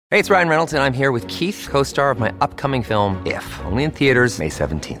Hey, it's Ryan Reynolds, and I'm here with Keith, co-star of my upcoming film, If, only in theaters May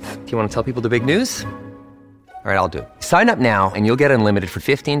 17th. Do you want to tell people the big news? All right, I'll do it. Sign up now and you'll get unlimited for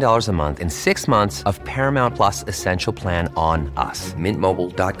 $15 a month and 6 months of Paramount Plus Essential Plan on us.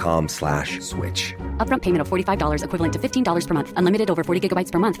 MintMobile.com/switch. Upfront payment of $45 equivalent to $15 per month. Unlimited over 40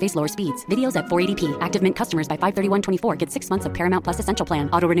 gigabytes per month. Face lower speeds. Videos at 480p. Active Mint customers by 531.24 get 6 months of Paramount Plus Essential Plan.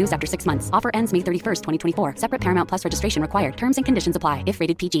 Auto renews after 6 months. Offer ends May 31st, 2024. Separate Paramount Plus registration required. Terms and conditions apply if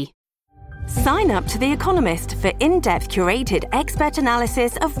rated PG. Sign up to The Economist for in-depth curated expert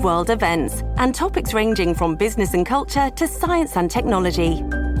analysis of world events and topics ranging from business and culture to science and technology.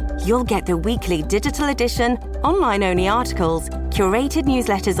 You'll get the weekly digital edition, online-only articles, curated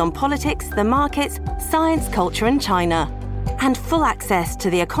newsletters on politics, the markets, science, culture and China, and full access to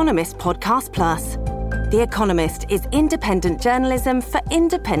The Economist Podcast Plus. The Economist is independent journalism for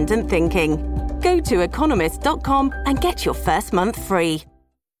independent thinking. Go to economist.com and get your first month free.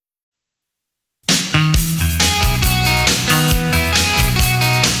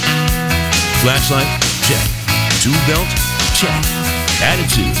 Flashlight? Check. Tool belt? Check.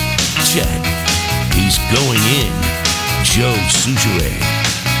 Attitude? Check. He's going in. Joe Soucheray.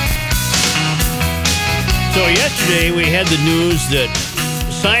 So yesterday we had the news that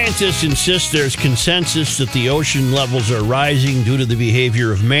scientists insist there's consensus that the ocean levels are rising due to the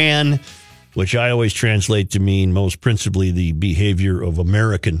behavior of man, which I always translate to mean most principally the behavior of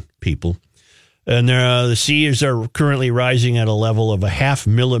American people. And the seas are currently rising at a level of 0.5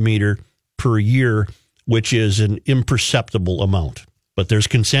 millimeter per year, which is an imperceptible amount. But there's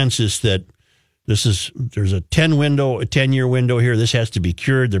consensus that there's a 10-year window here. This has to be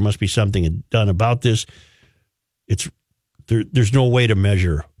cured. There must be something done about this. There's no way to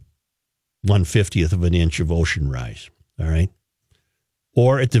measure 1/50th of an inch of ocean rise. All right.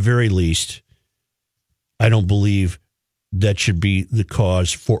 Or at the very least, I don't believe that should be the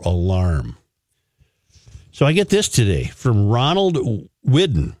cause for alarm. So I get this today from Ronald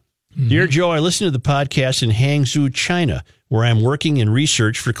Whidden. Dear Joe, I listen to the podcast in Hangzhou, China, where I'm working in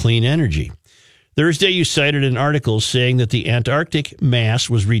research for clean energy. Thursday, you cited an article saying that the Antarctic mass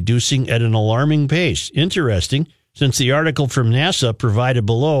was reducing at an alarming pace. Interesting, since the article from NASA provided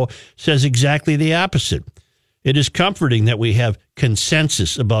below says exactly the opposite. It is comforting that we have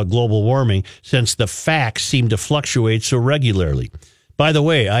consensus about global warming, since the facts seem to fluctuate so regularly. By the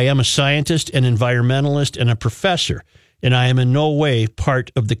way, I am a scientist, an environmentalist, and a professor, and I am in no way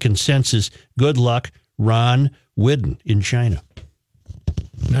part of the consensus. Good luck, Ron Whidden in China.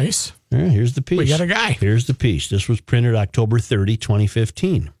 Nice. Yeah, here's the piece. We got a guy. Here's the piece. This was printed October 30,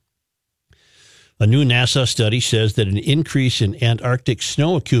 2015. A new NASA study says that an increase in Antarctic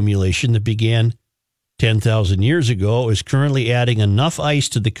snow accumulation that began 10,000 years ago is currently adding enough ice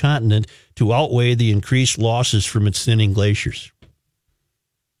to the continent to outweigh the increased losses from its thinning glaciers.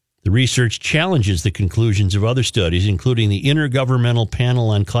 The research challenges the conclusions of other studies, including the Intergovernmental Panel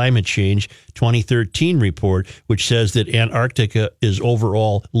on Climate Change 2013 report, which says that Antarctica is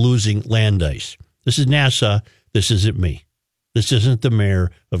overall losing land ice. This is NASA. This isn't me. This isn't the mayor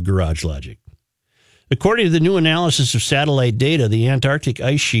of Garage Logic. According to the new analysis of satellite data, the Antarctic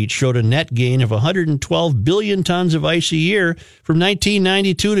ice sheet showed a net gain of 112 billion tons of ice a year from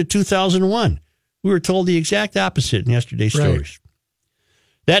 1992 to 2001. We were told the exact opposite in yesterday's stories.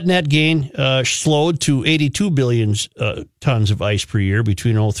 That net gain slowed to 82 billion tons of ice per year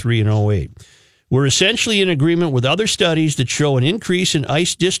between 2003 and 2008. We're essentially in agreement with other studies that show an increase in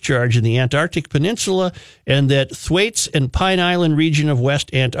ice discharge in the Antarctic Peninsula, and that Thwaites and Pine Island region of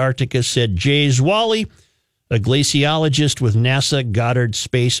West Antarctica, said Jay Zwally, a glaciologist with NASA Goddard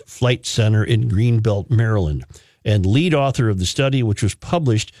Space Flight Center in Greenbelt, Maryland, and lead author of the study, which was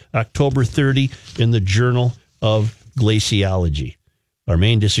published October 30 in the Journal of Glaciology. Our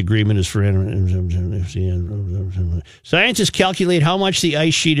main disagreement is for scientists calculate how much the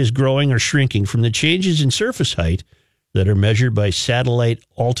ice sheet is growing or shrinking from the changes in surface height that are measured by satellite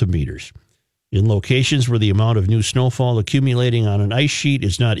altimeters. In locations where the amount of new snowfall accumulating on an ice sheet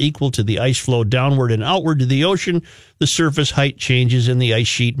is not equal to the ice flow downward and outward to the ocean, the surface height changes and the ice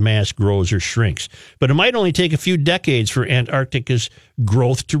sheet mass grows or shrinks. But it might only take a few decades for Antarctica's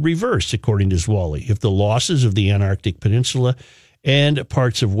growth to reverse, according to Zwally, if the losses of the Antarctic Peninsula and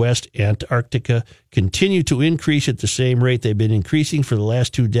parts of West Antarctica continue to increase at the same rate they've been increasing for the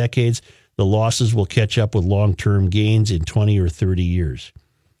last 2 decades. The losses will catch up with long-term gains in 20 or 30 years.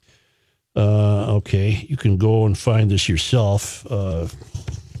 Okay, you can go and find this yourself and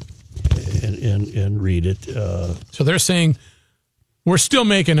read it. So they're saying we're still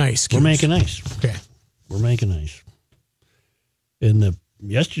making ice cubes. We're making ice. Okay. We're making ice.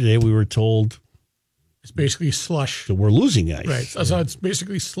 Yesterday we were told It's basically slush. So we're losing ice. Right. So it's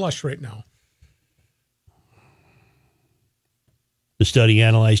basically slush right now. The study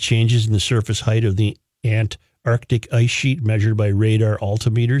analyzed changes in the surface height of the Antarctic ice sheet measured by radar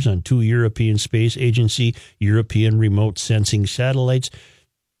altimeters on 2 European Space Agency European remote sensing satellites.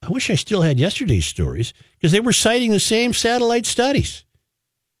 I wish I still had yesterday's stories because they were citing the same satellite studies.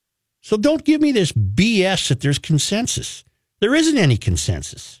 So don't give me this BS that there's consensus. There isn't any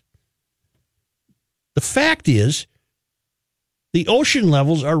consensus. The fact is, the ocean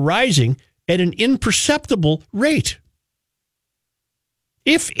levels are rising at an imperceptible rate.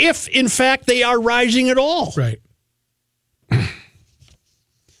 If in fact they are rising at all. Right.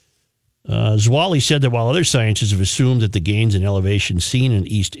 Zwally said that while other scientists have assumed that the gains in elevation seen in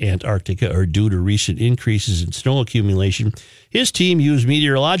East Antarctica are due to recent increases in snow accumulation, his team used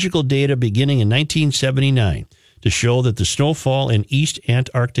meteorological data beginning in 1979 to show that the snowfall in East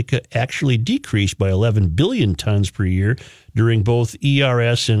Antarctica actually decreased by 11 billion tons per year during both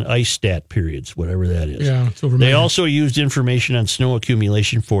ERS and IceStat periods, whatever that is. Yeah, it's over. They also used information on snow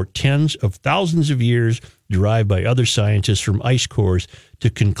accumulation for tens of thousands of years derived by other scientists from ice cores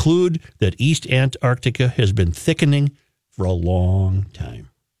to conclude that East Antarctica has been thickening for a long time.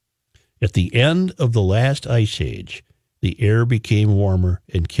 At the end of the last ice age, the air became warmer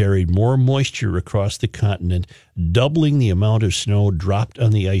and carried more moisture across the continent, doubling the amount of snow dropped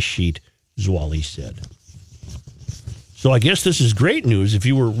on the ice sheet, Zwally said. So I guess this is great news. If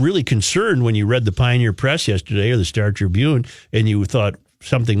you were really concerned when you read the Pioneer Press yesterday or the Star Tribune and you thought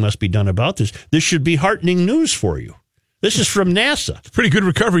something must be done about this, this should be heartening news for you. This is from NASA. Pretty good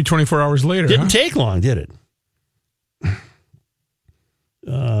recovery 24 hours later. Didn't take long, did it?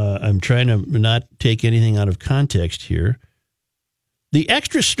 I'm trying to not take anything out of context here. The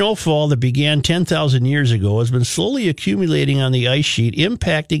extra snowfall that began 10,000 years ago has been slowly accumulating on the ice sheet,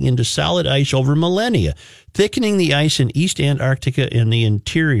 impacting into solid ice over millennia, thickening the ice in East Antarctica and the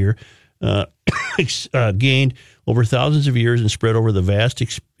interior, gained over thousands of years and spread over the vast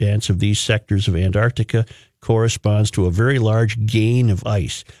expanse of these sectors of Antarctica, corresponds to a very large gain of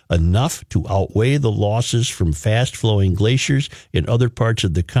ice, enough to outweigh the losses from fast-flowing glaciers in other parts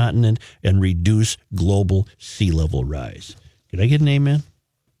of the continent and reduce global sea level rise. Can I get an amen?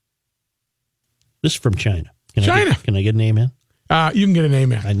 This is from China. Can I get an amen? You can get an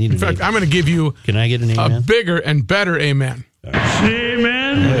amen. I need In fact, I'm going to give you Can I get an amen? a bigger and better amen. Right.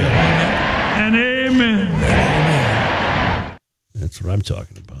 Amen and amen. That's what I'm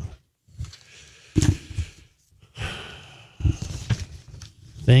talking about.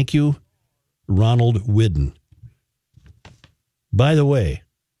 Thank you, Ronald Whidden. By the way,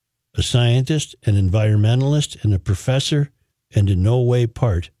 a scientist, an environmentalist, and a professor, and in no way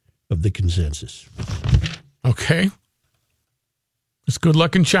part of the consensus. Okay. It's good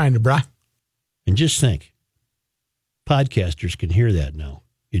luck in China, brah. And just think, podcasters can hear that now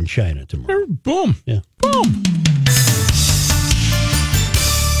in China tomorrow. Boom. Yeah. Boom.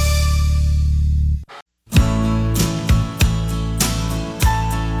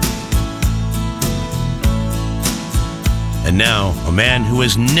 And now, a man who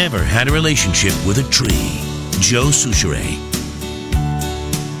has never had a relationship with a tree, Joe Soucheray.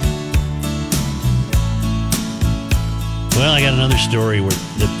 Well, I got another story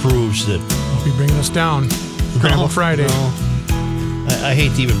that proves that... Hope you bringing us down. Scramble Friday. No. I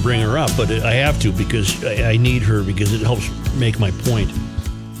hate to even bring her up, but I have to because I need her because it helps make my point.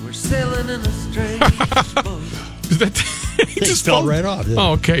 We're sailing in a strange boat. Is that... It just fell right off.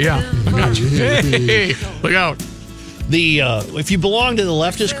 Oh, okay, yeah. I got you. Hey, look out. If you belong to the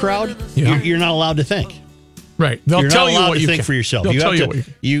leftist crowd, Yeah. you're not allowed to think. Right. They'll You're tell not you allowed what to you think can. for yourself. They'll You tell have you to. what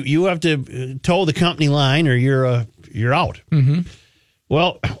you You have to toe the company line, or you're out. Mm-hmm.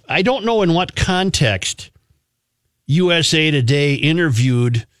 Well, I don't know in what context USA Today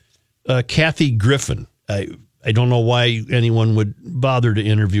interviewed Kathy Griffin. I don't know why anyone would bother to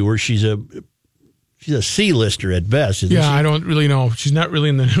interview her. She's a C-lister at best, isn't she? I don't really know. She's not really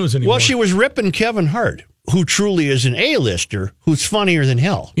in the news anymore. Well, she was ripping Kevin Hart, who truly is an A-lister, who's funnier than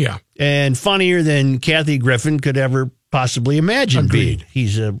hell. Yeah. And funnier than Kathy Griffin could ever possibly imagine Agreed. being.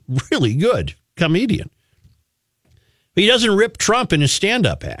 He's a really good comedian. But he doesn't rip Trump in his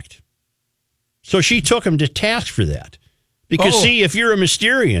stand-up act. So she took him to task for that. Because, see, if you're a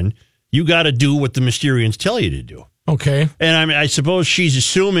Mysterian, you got to do what the Mysterians tell you to do. Okay. And I suppose she's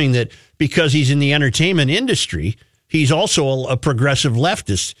assuming that because he's in the entertainment industry, he's also a progressive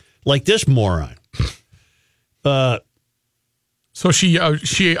leftist like this moron. So she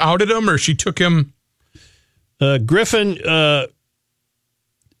outed him, or she took him? Griffin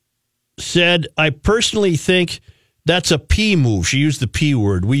said, I personally think that's a P move. She used the P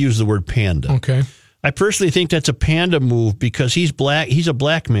word. We use the word panda. Okay. I personally think that's a panda move because he's black. He's a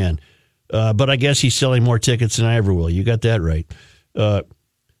black man. But I guess he's selling more tickets than I ever will. You got that right.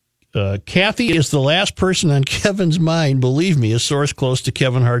 Kathy is the last person on Kevin's mind, believe me, a source close to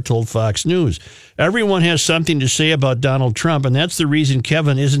Kevin Hart told Fox News. Everyone has something to say about Donald Trump, and that's the reason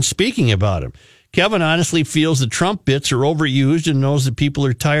Kevin isn't speaking about him. Kevin honestly feels the Trump bits are overused and knows that people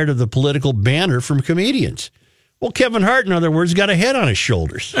are tired of the political banter from comedians. Well, Kevin Hart, in other words, got a head on his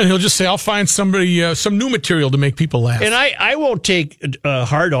shoulders. And he'll just say, I'll find somebody, some new material to make people laugh. And I won't take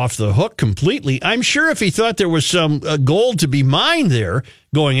Hart off the hook completely. I'm sure if he thought there was some gold to be mined there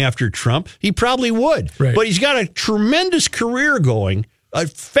going after Trump, he probably would. Right. But he's got a tremendous career going, a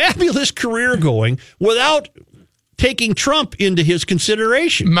fabulous career going, without taking Trump into his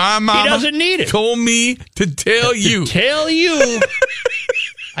consideration. My mama he doesn't need it. Told me to tell you. Tell you.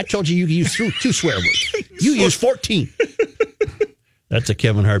 I told you can use two swear words. You use 14. That's a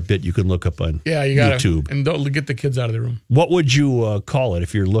Kevin Hart bit you can look up on YouTube. And don't get the kids out of the room. What would you call it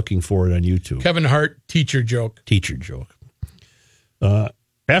if you're looking for it on YouTube? Kevin Hart teacher joke. Teacher joke.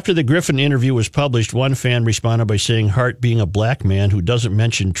 After the Griffin interview was published, one fan responded by saying Hart being a black man who doesn't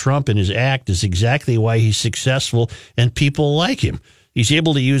mention Trump in his act is exactly why he's successful and people like him. He's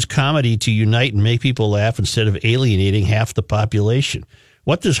able to use comedy to unite and make people laugh instead of alienating half the population.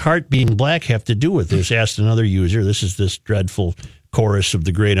 What does Hart being black have to do with this? Asked another user. This is this dreadful chorus of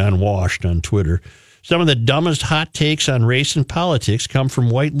the great unwashed on Twitter. Some of the dumbest hot takes on race and politics come from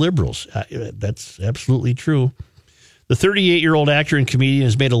white liberals. That's absolutely true. The 38-year-old actor and comedian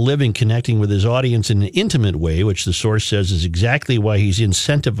has made a living connecting with his audience in an intimate way, which the source says is exactly why he's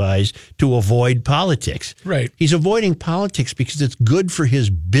incentivized to avoid politics. Right. He's avoiding politics because it's good for his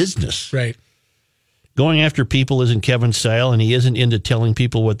business. Right. Going after people isn't Kevin's style, and he isn't into telling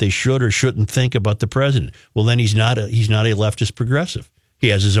people what they should or shouldn't think about the president. Well, then he's not a leftist progressive. He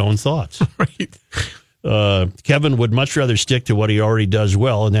has his own thoughts. Right. Kevin would much rather stick to what he already does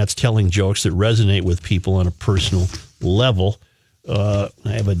well, and that's telling jokes that resonate with people on a personal level. I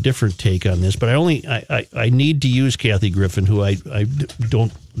have a different take on this, but I need to use Kathy Griffin, who I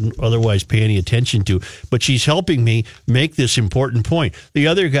don't otherwise pay any attention to, but she's helping me make this important point. The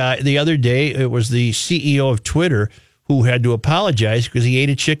other day, it was the CEO of Twitter who had to apologize because he ate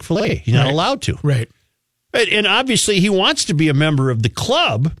a Chick-fil-A. He's not allowed to. Right. And obviously he wants to be a member of the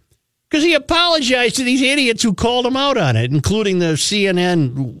club because he apologized to these idiots who called him out on it, including the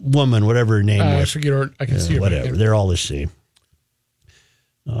CNN woman, whatever her name was. I forget her. I can see her. Whatever. They're all the same.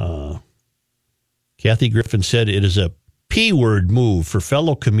 Kathy Griffin said it is a P-word move for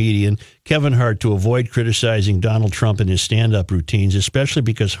fellow comedian Kevin Hart to avoid criticizing Donald Trump in his stand-up routines, especially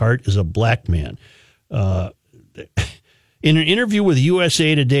because Hart is a black man. In an interview with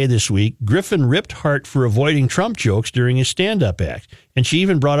USA Today this week, Griffin ripped Hart for avoiding Trump jokes during his stand-up act, and she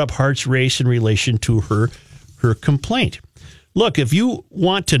even brought up Hart's race in relation to her complaint. Look, if you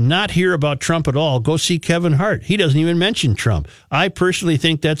want to not hear about Trump at all, go see Kevin Hart. He doesn't even mention Trump. I personally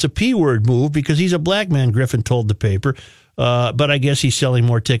think that's a P-word move because he's a black man, Griffin told the paper. But I guess he's selling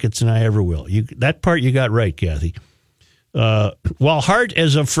more tickets than I ever will. That part you got right, Kathy. While Hart,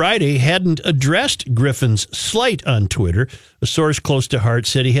 as of Friday, hadn't addressed Griffin's slight on Twitter, a source close to Hart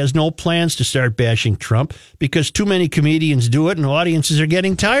said he has no plans to start bashing Trump because too many comedians do it and audiences are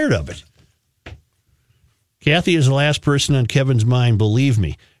getting tired of it. Kathy is the last person on Kevin's mind, believe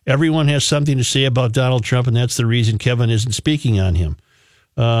me. Everyone has something to say about Donald Trump, and that's the reason Kevin isn't speaking on him.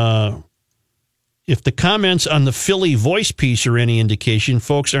 If the comments on the Philly Voice piece are any indication,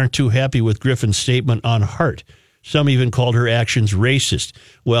 folks aren't too happy with Griffin's statement on Hart. Some even called her actions racist.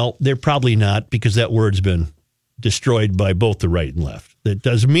 Well, they're probably not, because that word's been destroyed by both the right and left. That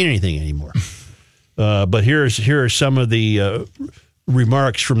doesn't mean anything anymore. But here are some of the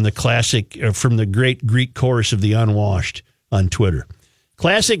remarks from from the great Greek chorus of the unwashed on Twitter.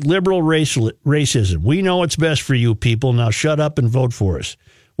 Classic liberal racism. We know what's best for you people. Now shut up and vote for us.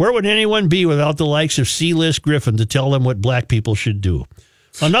 Where would anyone be without the likes of C-list Griffin to tell them what black people should do?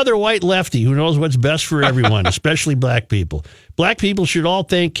 Another white lefty who knows what's best for everyone, especially black people. Black people should all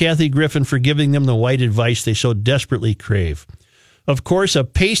thank Kathy Griffin for giving them the white advice they so desperately crave. Of course, a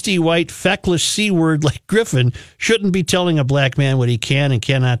pasty white, feckless C-word like Griffin shouldn't be telling a black man what he can and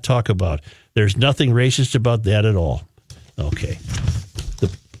cannot talk about. There's nothing racist about that at all. Okay.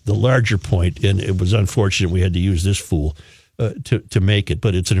 The larger point, and it was unfortunate we had to use this fool to make it,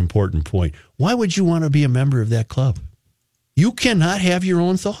 but it's an important point. Why would you want to be a member of that club? You cannot have your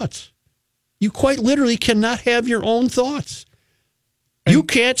own thoughts. You quite literally cannot have your own thoughts. You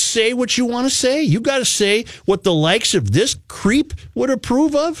can't say what you want to say. You got to say what the likes of this creep would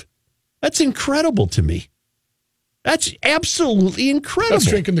approve of. That's incredible to me. That's absolutely incredible. That's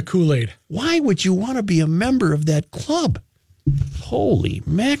drinking the Kool-Aid. Why would you want to be a member of that club? Holy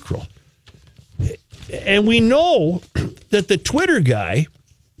mackerel. And we know that the Twitter guy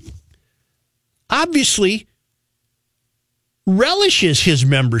obviously relishes his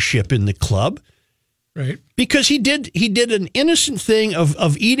membership in the club. Right. Because he did an innocent thing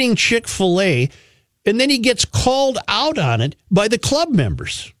of eating Chick-fil-A, and then he gets called out on it by the club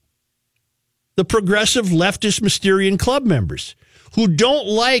members. The progressive leftist Mysterian club members who don't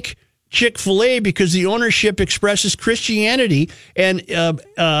like Chick-fil-A because the ownership expresses Christianity and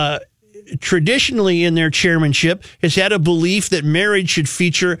traditionally in their chairmanship has had a belief that marriage should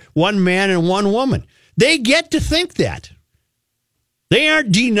feature one man and one woman. They get to think that. They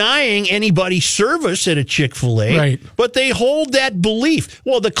aren't denying anybody service at a Chick-fil-A, right, but they hold that belief.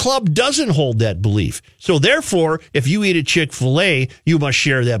 Well, the club doesn't hold that belief. So therefore, if you eat at Chick-fil-A, you must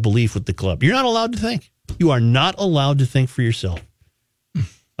share that belief with the club. You're not allowed to think. You are not allowed to think for yourself.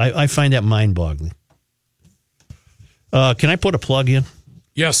 I find that mind-boggling. Can I put a plug in?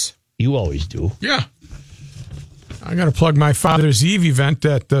 Yes. You always do. Yeah. I got to plug my Father's Eve event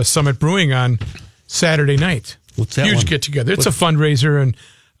at Summit Brewing on Saturday night. What's that? Huge one? get together. It's a fundraiser, and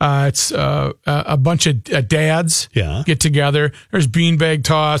it's a bunch of dads get together. There's beanbag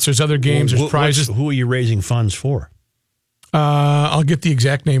toss. There's other games. There's prizes. Who are you raising funds for? I'll get the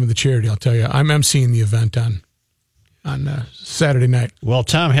exact name of the charity. I'll tell you. I'm emceeing the event on Saturday night. Well,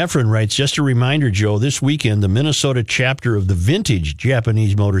 Tom Heffron writes, just a reminder, Joe, this weekend, the Minnesota chapter of the Vintage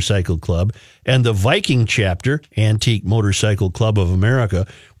Japanese Motorcycle Club and the Viking chapter, Antique Motorcycle Club of America,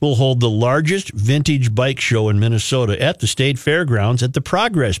 will hold the largest vintage bike show in Minnesota at the State Fairgrounds at the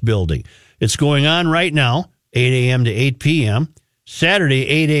Progress Building. It's going on right now, 8 a.m. to 8 p.m., Saturday,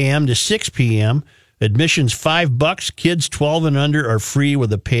 8 a.m. to 6 p.m., admission's $5. Kids 12 and under are free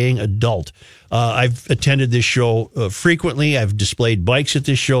with a paying adult. I've attended this show frequently. I've displayed bikes at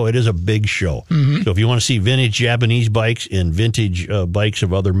this show. It is a big show. Mm-hmm. So if you want to see vintage Japanese bikes and vintage bikes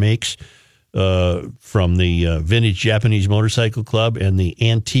of other makes from the Vintage Japanese Motorcycle Club and the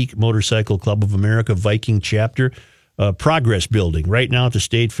Antique Motorcycle Club of America Viking chapter, Progress Building right now at the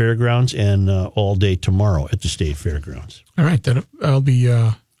State Fairgrounds and all day tomorrow at the State Fairgrounds. All right. That'll be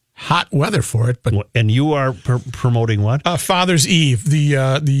hot weather for it, but and you are promoting what? Father's Eve.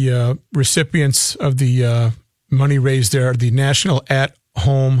 The recipients of the money raised there are the National At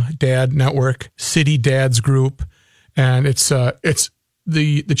Home Dad Network, City Dads Group, and it's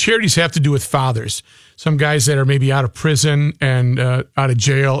the charities have to do with fathers. Some guys that are maybe out of prison and out of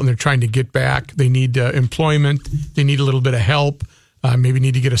jail, and they're trying to get back. They need employment. They need a little bit of help. Maybe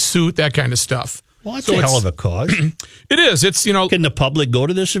need to get a suit. That kind of stuff. Well, that's a hell of a cause. It is. It's, Can the public go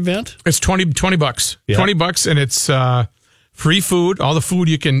to this event? It's $20. Yeah. $20, and it's free food. All the food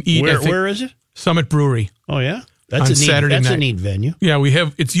you can eat. Where is it? Summit Brewery. Oh, yeah? That's a neat venue. Yeah,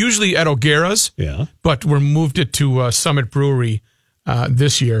 it's usually at O'Gara's. Yeah. But we moved it to Summit Brewery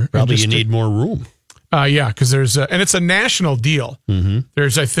this year. Probably you need more room. Yeah, because there's and it's a national deal. Mm-hmm.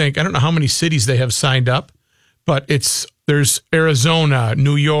 There's, I don't know how many cities they have signed up, but there's Arizona,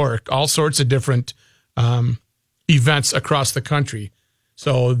 New York, all sorts of different events across the country.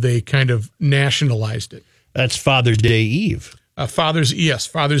 So they kind of nationalized it. That's Father's Day Eve. Father's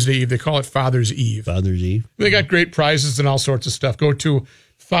Day Eve. They call it Father's Eve. Father's Eve. They got great prizes and all sorts of stuff. Go to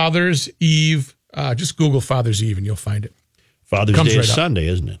Father's Eve. Just Google Father's Eve and you'll find it. Father's Day is Sunday,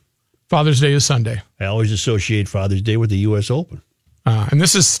 isn't it? Father's Day is Sunday. I always associate Father's Day with the U.S. Open. And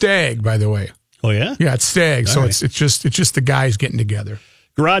this is Stag, by the way. Oh, yeah? Yeah, it's Stag. All so right. it's just the guys getting together.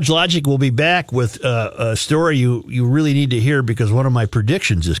 Garage Logic will be back with a story you really need to hear because one of my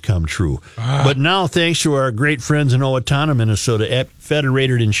predictions has come true. But now, thanks to our great friends in Owatonna, Minnesota, at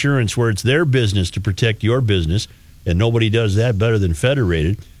Federated Insurance, where it's their business to protect your business, and nobody does that better than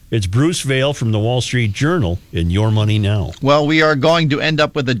Federated, it's Bruce Vail from the Wall Street Journal in Your Money Now. Well, we are going to end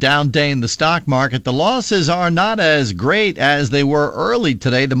up with a down day in the stock market. The losses are not as great as they were early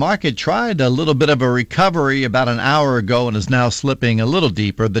today. The market tried a little bit of a recovery about an hour ago and is now slipping a little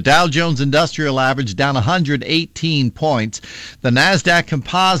deeper. The Dow Jones Industrial Average down 118 points. The NASDAQ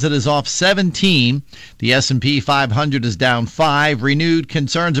Composite is off 17. The S&P 500 is down 5. Renewed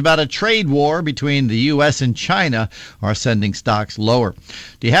concerns about a trade war between the U.S. and China are sending stocks lower.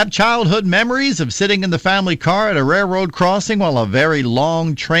 Do you have childhood memories of sitting in the family car at a railroad crossing while a very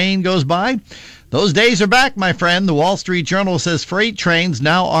long train goes by? Those days are back, my friend. The Wall Street Journal says freight trains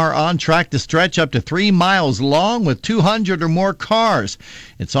now are on track to stretch up to 3 miles long with 200 or more cars.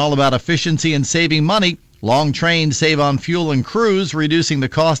 It's all about efficiency and saving money. Long trains save on fuel and crews, reducing the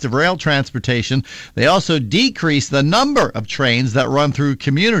cost of rail transportation. They also decrease the number of trains that run through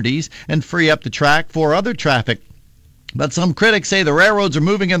communities and free up the track for other traffic. But some critics say the railroads are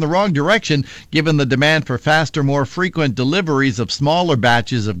moving in the wrong direction given the demand for faster, more frequent deliveries of smaller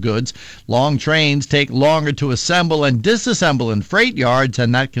batches of goods. Long trains take longer to assemble and disassemble in freight yards,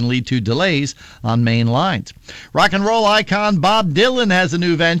 and that can lead to delays on main lines. Rock and roll icon Bob Dylan has a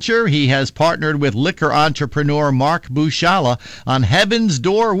new venture. He has partnered with liquor entrepreneur Mark Buschala on Heaven's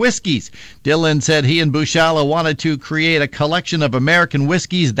Door whiskeys. Dylan said he and Buschala wanted to create a collection of American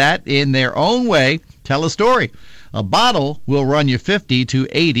whiskeys that, in their own way, tell a story. A bottle will run you $50 to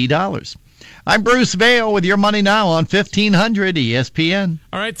 $80. I'm Bruce Vail with your Money Now on 1500 ESPN.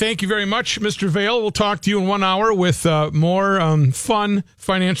 All right, thank you very much, Mr. Vail. We'll talk to you in 1 hour with more fun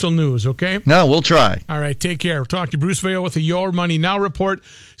financial news, okay? No, we'll try. All right, take care. We'll talk to Bruce Vail with the Your Money Now report.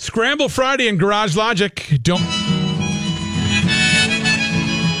 Scramble Friday in Garage Logic. Don't...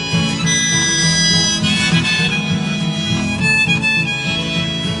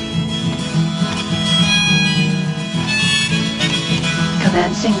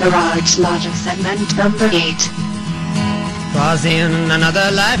 Commencing Garage Logic segment number 8. 'Twas in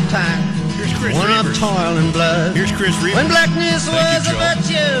another lifetime, one of toil and blood. Here's Chris Reavers. When blackness was a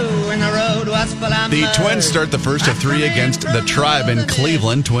virtue and the road was full of The mud. Twins start the first of 3 against the Tribe in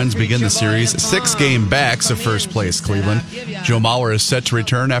Cleveland. Twins begin the series 6-game backs of first place Cleveland. Joe Mauer is set to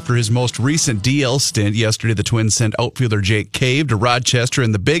return after his most recent DL stint. Yesterday, the Twins sent outfielder Jake Cave to Rochester,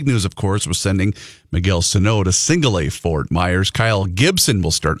 and the big news, of course, was sending Miguel Sano to Single-A Fort Myers. Kyle Gibson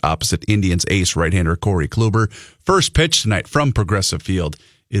will start opposite Indians ace right-hander Corey Kluber. First pitch tonight from Progressive Field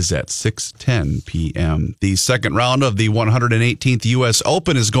is at 6:10 p.m. The second round of the 118th U.S.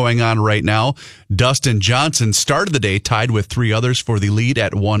 Open is going on right now. Dustin Johnson started the day tied with 3 others for the lead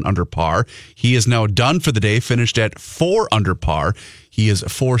at 1 under par. He is now done for the day, finished at 4 under par. He is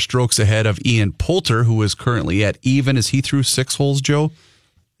 4 strokes ahead of Ian Poulter, who is currently at even as he threw 6 holes, Joe.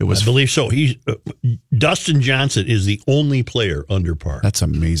 I believe so. He's Dustin Johnson is the only player under par. That's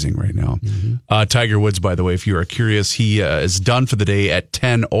amazing right now. Mm-hmm. Tiger Woods, by the way, if you are curious, he is done for the day at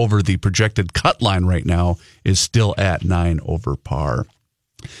 10 over. The projected cut line right now is still at 9 over par.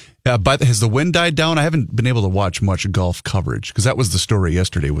 But has the wind died down? I haven't been able to watch much golf coverage because that was the story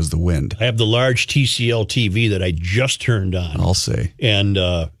yesterday was the wind. I have the large TCL TV that I just turned on. I'll say. And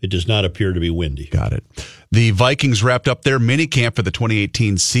it does not appear to be windy. Got it. The Vikings wrapped up their minicamp for the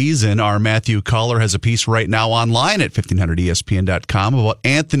 2018 season. Our Matthew Caller has a piece right now online at 1500ESPN.com about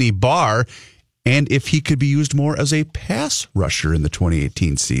Anthony Barr and if he could be used more as a pass rusher in the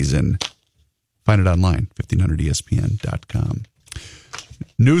 2018 season. Find it online, 1500ESPN.com.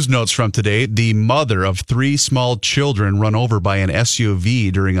 News notes from today. The mother of 3 small children run over by an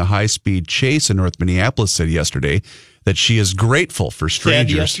SUV during a high-speed chase in North Minneapolis said yesterday that she is grateful for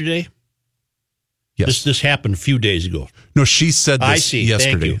strangers. Said yesterday? Yes. This happened a few days ago. No, she said this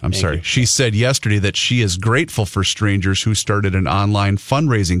yesterday. Thank you. I'm sorry. She said yesterday that she is grateful for strangers who started an online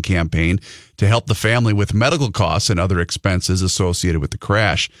fundraising campaign to help the family with medical costs and other expenses associated with the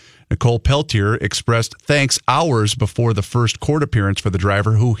crash. Nicole Peltier expressed thanks hours before the first court appearance for the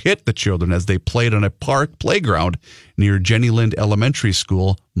driver who hit the children as they played on a park playground near Jenny Lind Elementary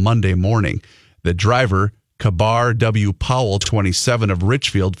School Monday morning. The driver, Kabar W. Powell, 27, of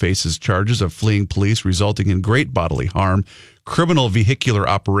Richfield, faces charges of fleeing police resulting in great bodily harm, criminal vehicular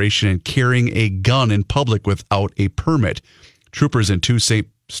operation, and carrying a gun in public without a permit. Troopers in 2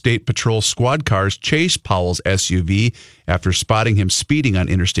 State Patrol squad cars chased Powell's SUV after spotting him speeding on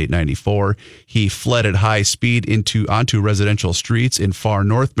Interstate 94. He fled at high speed onto residential streets in far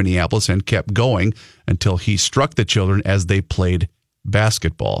north Minneapolis and kept going until he struck the children as they played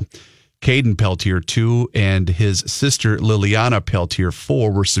basketball. Caden Peltier, 2, and his sister Liliana Peltier,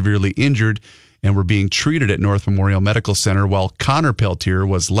 4, were severely injured and were being treated at North Memorial Medical Center, while Connor Peltier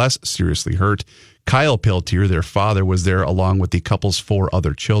was less seriously hurt. Kyle Peltier, their father, was there along with the couple's 4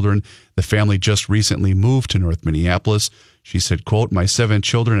 other children. The family just recently moved to North Minneapolis. She said, quote, "My 7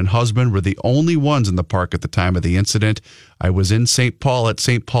 children and husband were the only ones in the park at the time of the incident. I was in St. Paul at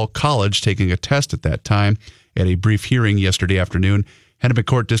St. Paul College taking a test at that time. At a brief hearing yesterday afternoon, Hennepin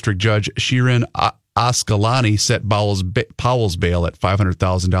Court District Judge Shirin Askalani set Powell's bail at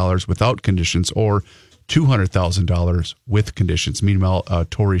 $500,000 without conditions or $200,000 with conditions. Meanwhile,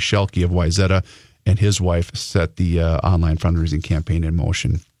 Tori Shelke of Wayzata and his wife set the online fundraising campaign in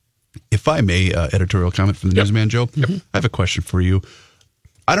motion. If I may, editorial comment from the newsman, Joe, I have a question for you.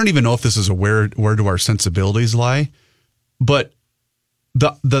 I don't even know if this is where do our sensibilities lie, but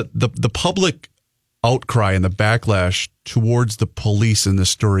the public outcry and the backlash towards the police in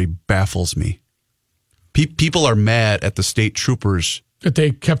this story baffles me. People are mad at the state troopers. That they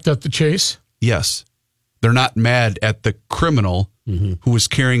kept up the chase? Yes. They're not mad at the criminal who was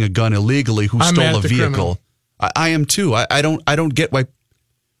carrying a gun illegally, who stole a vehicle. I am too. I don't get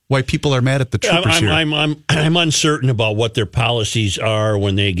why people are mad at the troopers here. I'm uncertain about what their policies are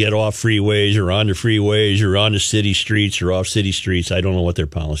when they get off freeways or onto freeways or onto city streets or off city streets. I don't know what their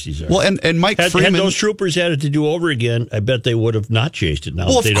policies are. Well, and Mike Freeman, had those troopers had it to do over again, I bet they would have not chased it. Now,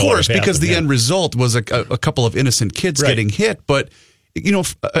 well, of course, because the end result was a couple of innocent kids getting hit. But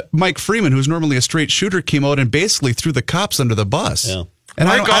Mike Freeman, who's normally a straight shooter, came out and basically threw the cops under the bus. Yeah. And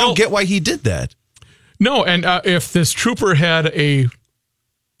I don't get why he did that. No, and if this trooper had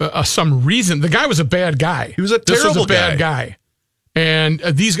some reason, the guy was a bad guy. He was a terrible bad guy. And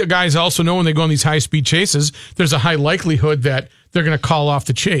these guys also know when they go on these high-speed chases, there's a high likelihood that they're going to call off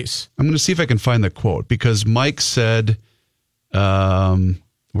the chase. I'm going to see if I can find the quote, because Mike said,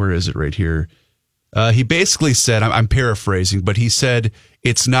 where is it right here? He basically said, I'm paraphrasing, but he said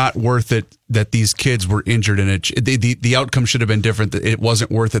it's not worth it that these kids were injured, and the outcome should have been different. That it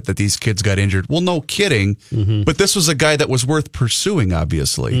wasn't worth it that these kids got injured. Well, no kidding. Mm-hmm. But this was a guy that was worth pursuing,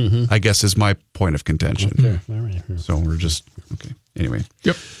 obviously, mm-hmm. I guess is my point of contention. Okay. All right. So we're just, okay. Anyway.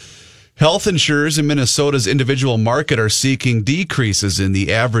 Yep. Health insurers in Minnesota's individual market are seeking decreases in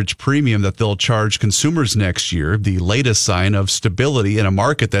the average premium that they'll charge consumers next year, the latest sign of stability in a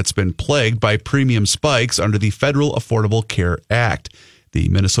market that's been plagued by premium spikes under the Federal Affordable Care Act. The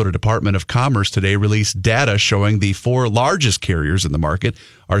Minnesota Department of Commerce today released data showing the 4 largest carriers in the market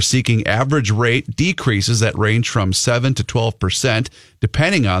are seeking average rate decreases that range from 7 to 12%,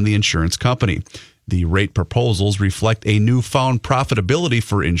 depending on the insurance company. The rate proposals reflect a newfound profitability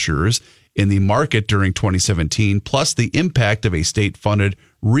for insurers in the market during 2017, plus the impact of a state-funded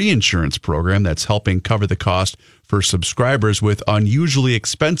reinsurance program that's helping cover the cost for subscribers with unusually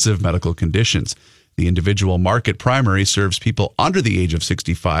expensive medical conditions. The individual market primary serves people under the age of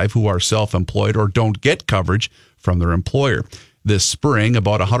 65 who are self-employed or don't get coverage from their employer. This spring,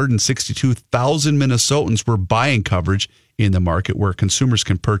 about 162,000 Minnesotans were buying coverage in the market where consumers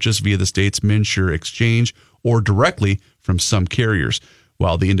can purchase via the state's MNsure exchange or directly from some carriers.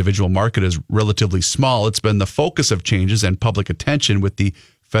 While the individual market is relatively small, it's been the focus of changes and public attention with the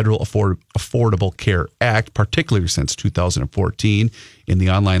Federal Affordable Care Act, particularly since 2014. In the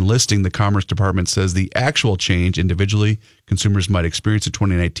online listing, the Commerce Department says the actual change individually consumers might experience in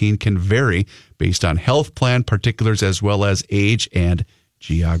 2019 can vary based on health plan particulars as well as age and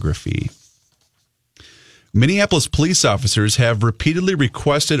geography. Minneapolis police officers have repeatedly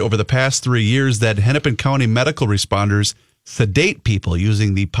requested over the past 3 years that Hennepin County medical responders sedate people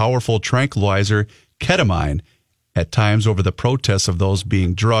using the powerful tranquilizer ketamine, at times over the protests of those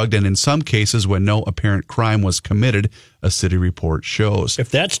being drugged, and in some cases when no apparent crime was committed, a city report shows. If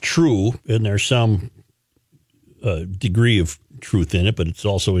that's true, and there's some degree of truth in it, but it's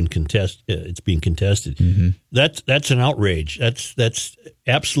also it's being contested. Mm-hmm. That's an outrage. That's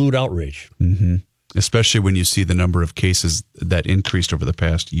absolute outrage. Mm-hmm. Especially when you see the number of cases that increased over the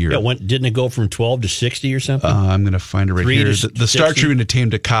past year. Yeah, didn't it go from 12 to 60 or something? I'm going to find it right here. The Star Tribune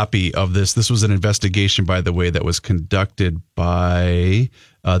obtained a copy of this. This was an investigation, by the way, that was conducted by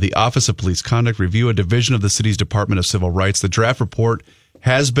the Office of Police Conduct Review, a division of the city's Department of Civil Rights. The draft report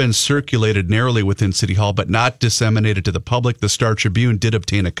has been circulated narrowly within City Hall, but not disseminated to the public. The Star Tribune did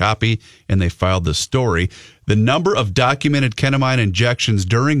obtain a copy, and they filed the story. The number of documented ketamine injections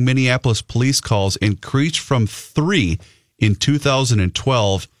during Minneapolis police calls increased from 3 in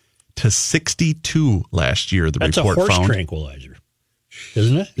 2012 to 62 last year, the report found. That's a horse tranquilizer,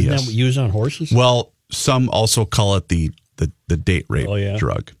 isn't it? Isn't that used on horses? Well, some also call it the date rape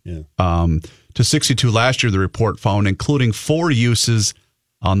drug. Yeah. To 62 last year, the report found, including 4 uses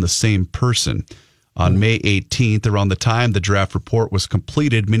on the same person. On May 18th, around the time the draft report was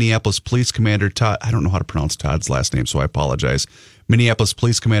completed, Minneapolis Police Commander Todd, I don't know how to pronounce Todd's last name, so I apologize. Minneapolis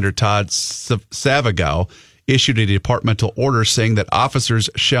Police Commander Todd Savagow issued a departmental order saying that officers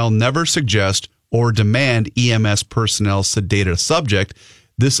shall never suggest or demand EMS personnel sedate a subject.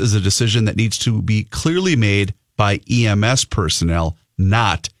 This is a decision that needs to be clearly made by EMS personnel,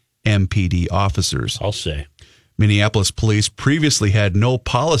 not MPD officers. I'll say. Minneapolis police previously had no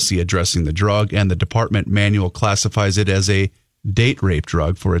policy addressing the drug, and the department manual classifies it as a date rape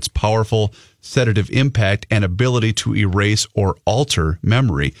drug for its powerful sedative impact and ability to erase or alter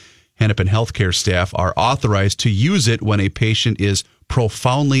memory. Hennepin healthcare staff are authorized to use it when a patient is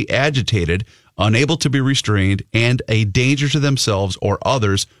profoundly agitated, unable to be restrained, and a danger to themselves or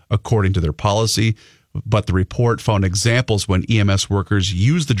others, according to their policy. But the report found examples when EMS workers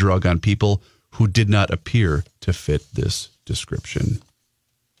used the drug on people who did not appear to fit this description.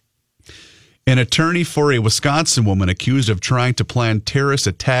 An attorney for a Wisconsin woman accused of trying to plan terrorist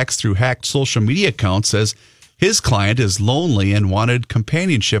attacks through hacked social media accounts says his client is lonely and wanted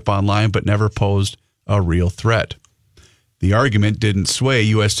companionship online but never posed a real threat. The argument didn't sway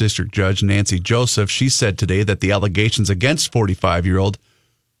U.S. District Judge Nancy Joseph. She said today that the allegations against 45-year-old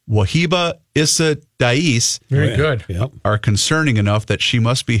Wahiba Issa Dais Very good. are concerning enough that she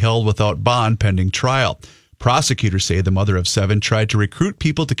must be held without bond pending trial. Prosecutors say the mother of 7 tried to recruit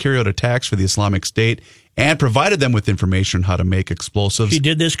people to carry out attacks for the Islamic State and provided them with information on how to make explosives. She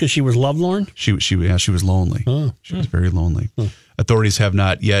did this because she was lovelorn? She was lonely. Oh. She was very lonely. Authorities have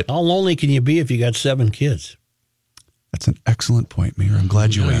not yet. How lonely can you be if you got 7 kids? That's an excellent point, Mayor. I'm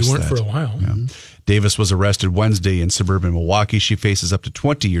glad you asked you weren't that. for a while. Yeah. Davis was arrested Wednesday in suburban Milwaukee. She faces up to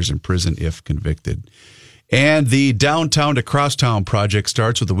 20 years in prison if convicted. And the Downtown to Crosstown project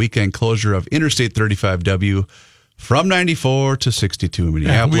starts with the weekend closure of Interstate 35W from 94 to 62 in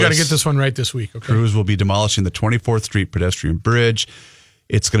Minneapolis. We got to get this one right this week. Okay. Crews will be demolishing the 24th Street pedestrian bridge.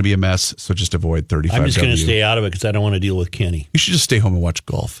 It's going to be a mess, so just avoid 35W. I'm just going to stay out of it because I don't want to deal with Kenny. You should just stay home and watch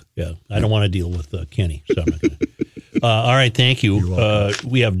golf. Yeah, I don't want to deal with Kenny. So I'm not gonna. All right, thank you.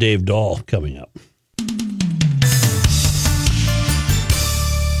 We have Dave Dahl coming up.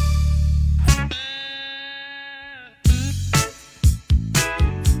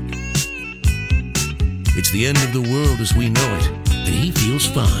 It's the end of the world as we know it, and he feels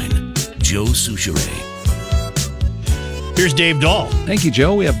fine. Joe Souchere. Here's Dave Dahl. Thank you,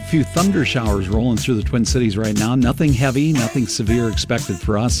 Joe. We have a few thunder showers rolling through the Twin Cities right now. Nothing heavy, nothing severe expected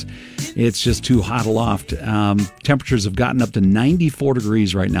for us. It's just too hot aloft. Temperatures have gotten up to 94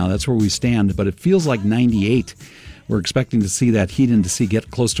 degrees right now. That's where we stand, but it feels like 98. We're expecting to see that heat index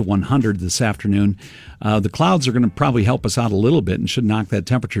get close to 100 this afternoon. The clouds are going to probably help us out a little bit and should knock that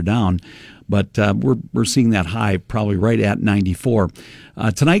temperature down. But we're seeing that high probably right at 94.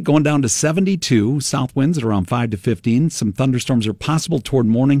 Tonight going down to 72. South winds at around 5 to 15. Some thunderstorms are possible toward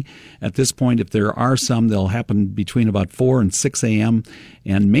morning. At this point, if there are some, they'll happen between about 4 and 6 a.m.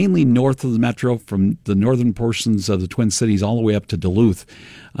 and mainly north of the metro from the northern portions of the Twin Cities all the way up to Duluth.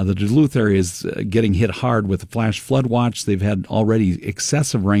 The Duluth area is getting hit hard with a flash flood watch. They've had already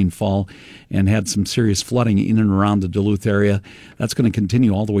excessive rainfall and had some serious flooding in and around the Duluth area. That's going to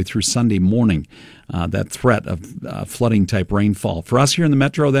continue all the way through Sunday morning, that threat of flooding-type rainfall. For us here in the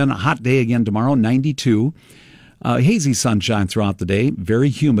metro, then, a hot day again tomorrow, 92. Hazy sunshine throughout the day, very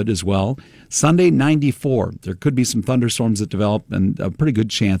humid as well. Sunday, 94. There could be some thunderstorms that develop, and a pretty good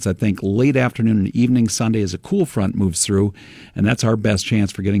chance, I think, late afternoon and evening Sunday as a cool front moves through, and that's our best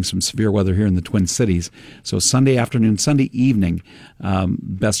chance for getting some severe weather here in the Twin Cities. So Sunday afternoon, Sunday evening,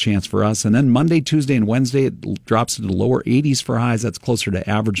 best chance for us. And then Monday, Tuesday, and Wednesday, it drops into the lower 80s for highs. That's closer to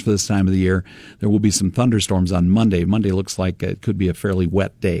average for this time of the year. There will be some thunderstorms on Monday. Monday looks like it could be a fairly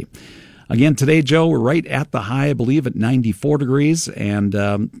wet day. Again, today, Joe, we're right at the high, I believe, at 94 degrees, and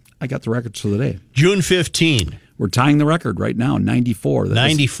I got the records for the day. June 15. We're tying the record right now, 94.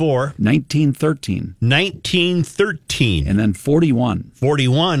 94. 1913. 1913. And then 41.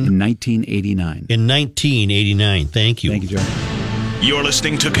 41. In 1989. In 1989. Thank you. Thank you, Joe. You're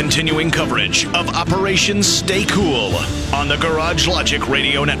listening to continuing coverage of Operation Stay Cool on the Garage Logic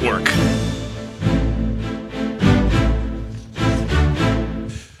Radio Network.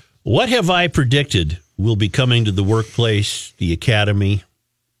 What have I predicted will be coming to the workplace, the academy,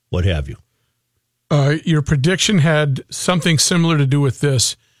 what have you? Your prediction had something similar to do with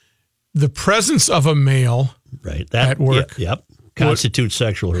this. The presence of a male at work constitutes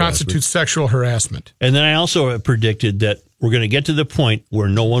sexual harassment. Constitutes sexual harassment. And then I also predicted that we're going to get to the point where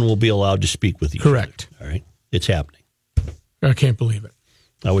no one will be allowed to speak with each other. Correct. All right. It's happening. I can't believe it.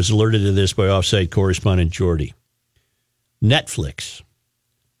 I was alerted to this by offsite correspondent Jordy. Netflix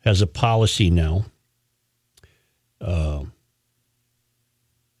has a policy now.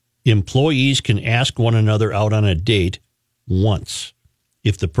 Employees can ask one another out on a date once.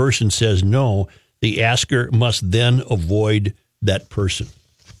 If the person says no, the asker must then avoid that person.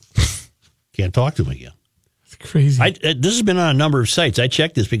 Can't talk to them again. It's crazy. This has been on a number of sites. I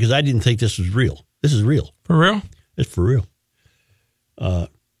checked this because I didn't think this was real. This is real. For real? It's for real.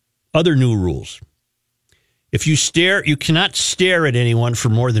 Other new rules. If you stare, you cannot stare at anyone for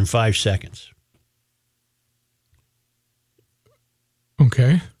more than 5 seconds.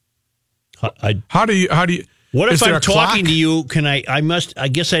 Okay. How do you? What if I'm talking to you? I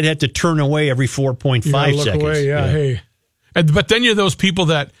guess I'd have to turn away every 4.5 look seconds. Away, yeah. Hey. But then you're those people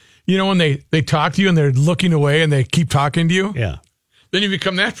that, when they talk to you and they're looking away and they keep talking to you. Yeah. Then you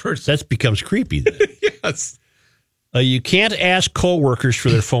become that person. That becomes creepy then. Yes. You can't ask coworkers for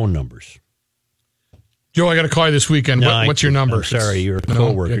their phone numbers. Joe, I got to call you this weekend. No, what's your number? I'm sorry, you're a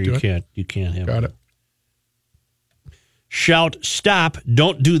coworker. You can't have Got it. Shout, stop,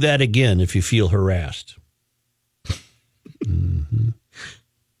 don't do that again if you feel harassed. Mm-hmm.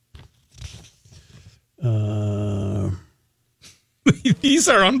 These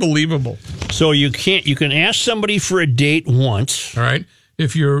are unbelievable. So you can ask somebody for a date once. All right.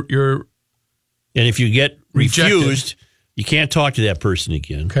 If you're and if you get rejected, refused, you can't talk to that person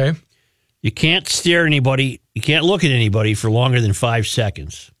again. Okay. You can't stare at anybody. You can't look at anybody for longer than 5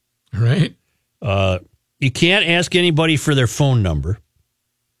 seconds. All right. You can't ask anybody for their phone number.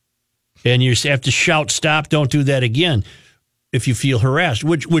 And you just have to shout, stop, don't do that again if you feel harassed,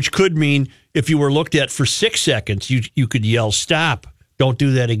 which could mean if you were looked at for 6 seconds, you could yell, stop, don't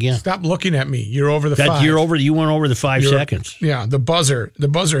do that again. Stop looking at me. You're over the 5. You went over the 5 seconds. Yeah, the buzzer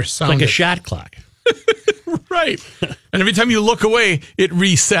sounded. It's like a shot clock. Right. And every time you look away, it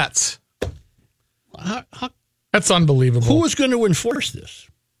resets. That's unbelievable. Who is going to enforce this?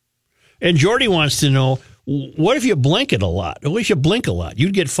 And Jordy wants to know, what if you blink it a lot? What if you blink a lot?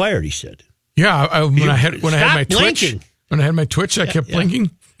 You'd get fired, he said. Yeah, when I had my blinking. Twitch. When I had my Twitch, I kept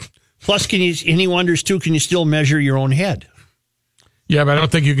blinking. Plus, and he wonders, too, can you still measure your own head? Yeah, but I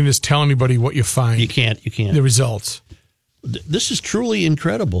don't think you can just tell anybody what you find. You can't. The results. This is truly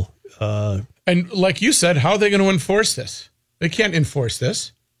incredible. And like you said, how are they going to enforce this? They can't enforce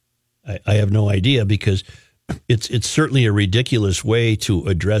this. I have no idea, because it's certainly a ridiculous way to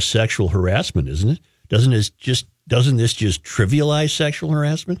address sexual harassment, isn't it? Doesn't this just trivialize sexual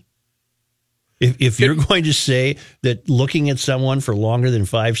harassment? If you're going to say that looking at someone for longer than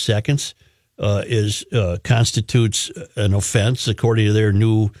 5 seconds constitutes an offense according to their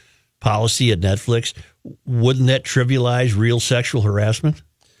new policy at Netflix, wouldn't that trivialize real sexual harassment?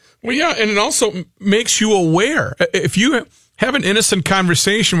 Well, yeah, and it also makes you aware. If you have an innocent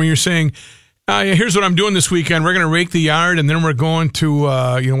conversation when you're saying, here's what I'm doing this weekend, we're going to rake the yard, and then we're going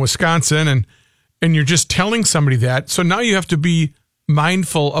to Wisconsin, and you're just telling somebody that. So now you have to be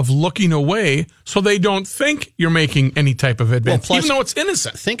mindful of looking away so they don't think you're making any type of advance, even though it's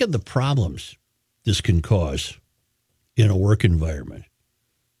innocent. Think of the problems this can cause in a work environment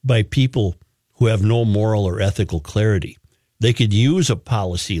by people who have no moral or ethical clarity. They could use a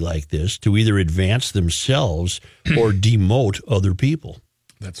policy like this to either advance themselves or demote other people.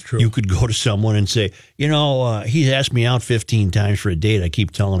 That's true. You could go to someone and say, he's asked me out 15 times for a date. I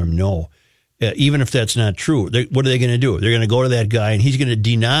keep telling him no. Even if that's not true, what are they going to do? They're going to go to that guy and he's going to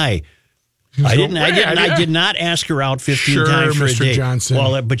deny. I did not ask her out 15 times for a date. Johnson.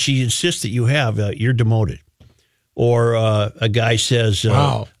 Well, but she insists that you have. You're demoted. Or a guy says,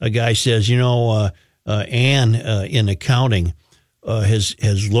 Ann in accounting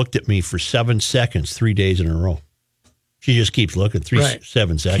has looked at me for 7 seconds, 3 days in a row. She just keeps looking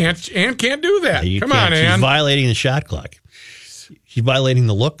 7 seconds. Ann can't do that. Come on, Ann. Ann. She's violating the shot clock. She's violating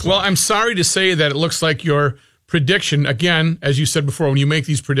the look clock. Well, I'm sorry to say that it looks like your prediction, again, as you said before, when you make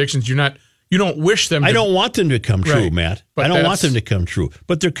these predictions, you don't wish them to. I don't want them to come true, Matt. I don't want them to come true,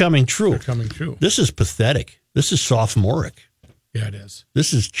 but they're coming true. They're coming true. This is pathetic. This is sophomoric. Yeah, it is.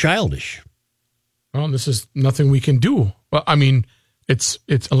 This is childish. Well, this is nothing we can do. Well, I mean, it's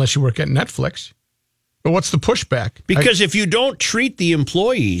unless you work at Netflix. But what's the pushback? Because if you don't treat the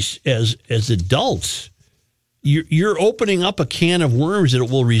employees as adults, you're opening up a can of worms that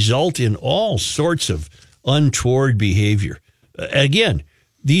will result in all sorts of untoward behavior. Again,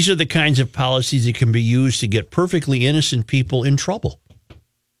 these are the kinds of policies that can be used to get perfectly innocent people in trouble.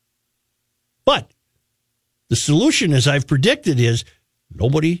 But the solution, as I've predicted, is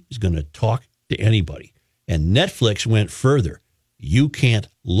nobody is going to talk to anybody. And Netflix went further. You can't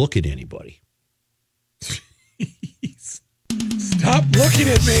look at anybody. Stop looking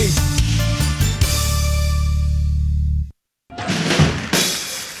at me.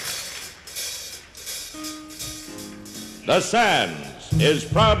 The Sands is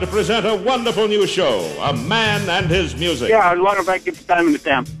proud to present a wonderful new show, A Man and His Music. Yeah, I wonder if I could stand with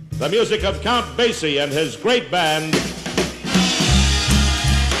them. The music of Count Basie and his great band.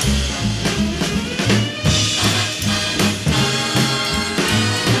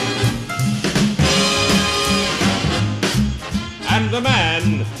 And the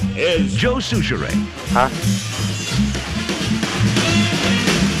man is Joe Souchere. Huh?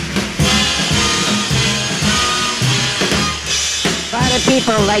 A lot of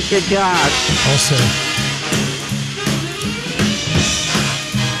people like your dog. Also.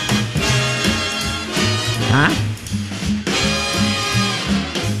 Huh?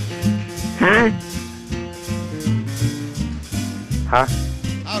 Huh? Huh?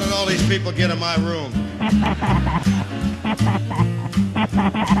 How did all these people get in my room?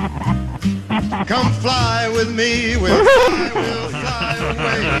 Come fly with me, I will fly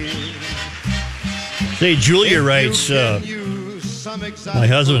away. Say, Julia writes, My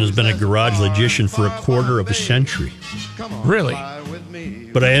husband has been a garage logician for a quarter of a century. Really?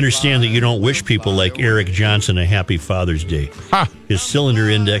 But I understand that you don't wish people like Eric Johnson a happy Father's Day. Huh. His cylinder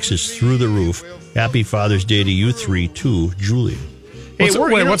index is through the roof. Happy Father's Day to you three, too, Julia.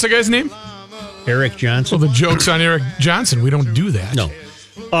 What's the guy's name? Eric Johnson. Well, the joke's on Eric Johnson. We don't do that. No.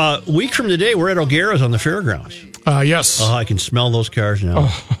 A week from today, we're at O'Gara's on the fairgrounds. Yes. Oh, I can smell those cars now.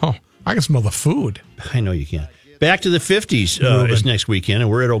 Oh, I can smell the food. I know you can. Back to the 50s is next weekend, and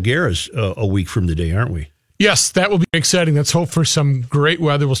we're at O'Gara's a week from today, aren't we? Yes, that will be exciting. Let's hope for some great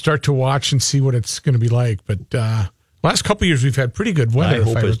weather. We'll start to watch and see what it's going to be like. But last couple of years, we've had pretty good weather. I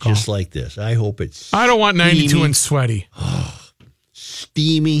hope it's just like this. I hope it's I don't want 92 and sweaty.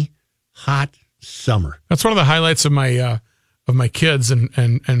 Steamy, hot summer. That's one of the highlights of my kids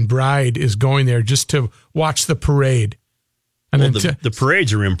and bride is going there just to watch the parade. And well, then the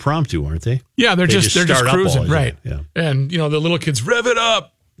parades are impromptu, aren't they? Yeah, they're just cruising, right? Yeah. And the little kids rev it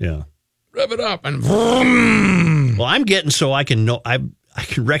up. Yeah. Rev it up and vroom. Well, I'm getting so I can know I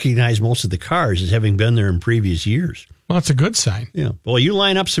can recognize most of the cars as having been there in previous years. Well, that's a good sign. Yeah. Well, you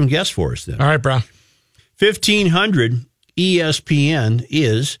line up some guests for us then. All right, bro. 1500 ESPN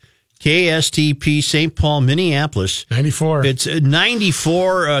is KSTP St. Paul, Minneapolis. 94. It's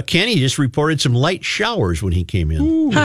 94. Kenny just reported some light showers when he came in. Ooh.